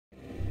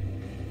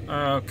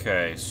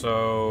Okay,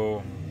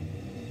 so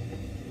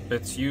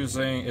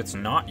it's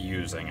not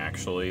using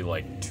actually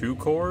like 2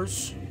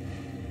 cores,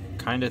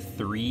 kind of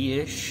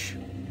 3-ish,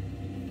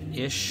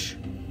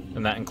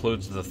 and that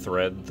includes the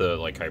thread, the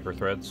like hyper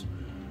threads.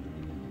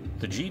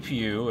 The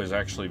GPU is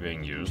actually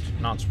being used,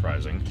 not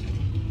surprising.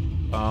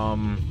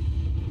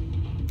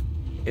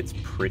 It's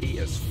pretty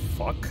as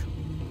fuck.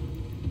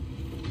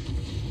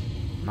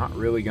 Not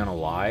really gonna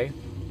lie.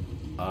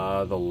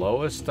 The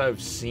lowest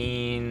I've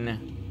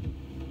seen...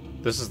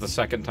 This is the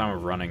second time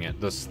of running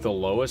it. The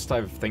lowest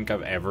I think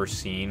I've ever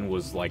seen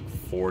was like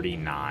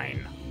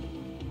 49.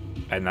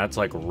 And that's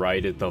like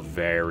right at the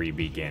very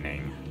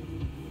beginning.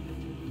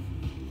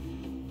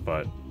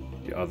 But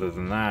other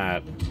than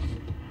that...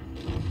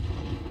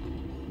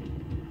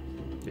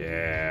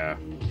 Yeah.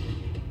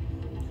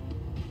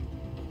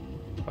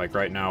 Like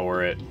right now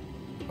we're at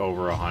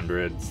over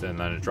 100, and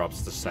then it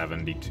drops to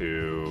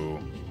 72,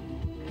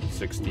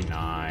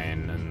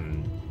 69, and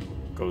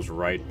goes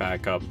right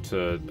back up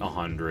to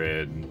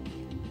 100.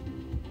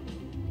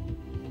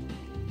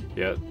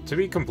 Yeah, to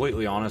be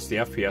completely honest, the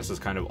FPS is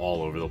kind of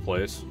all over the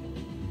place.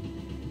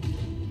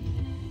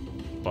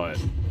 But,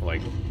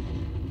 like,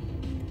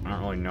 I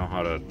don't really know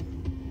how to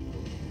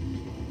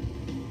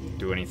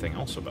do anything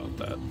else about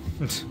that.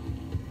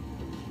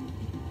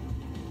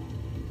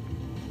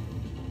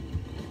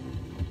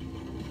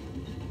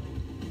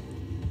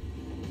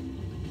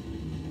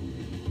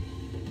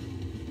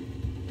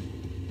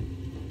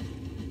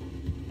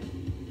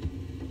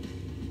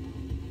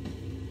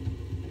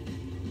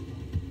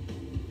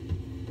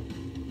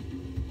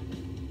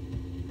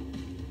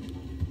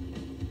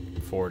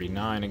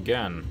 49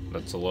 again.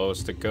 That's the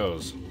lowest it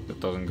goes. It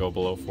doesn't go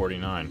below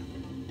 49.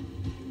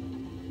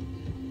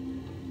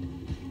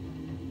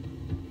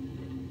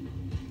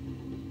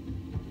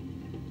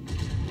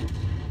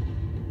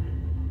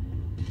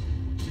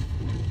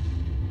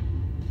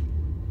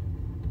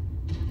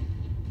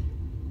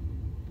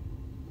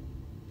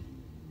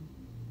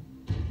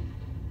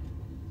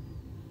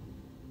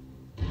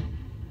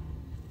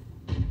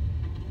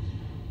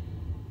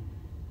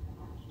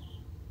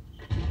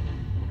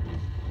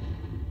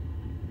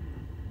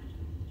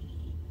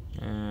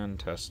 And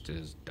test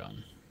is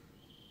done.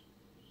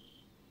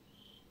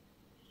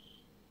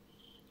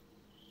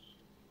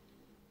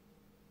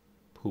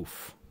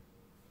 Poof.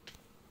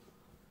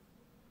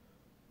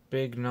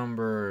 Big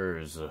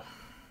numbers.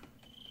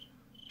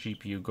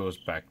 GPU goes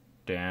back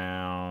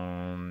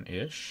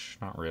down-ish,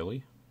 not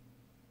really.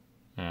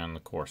 And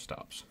the core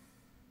stops.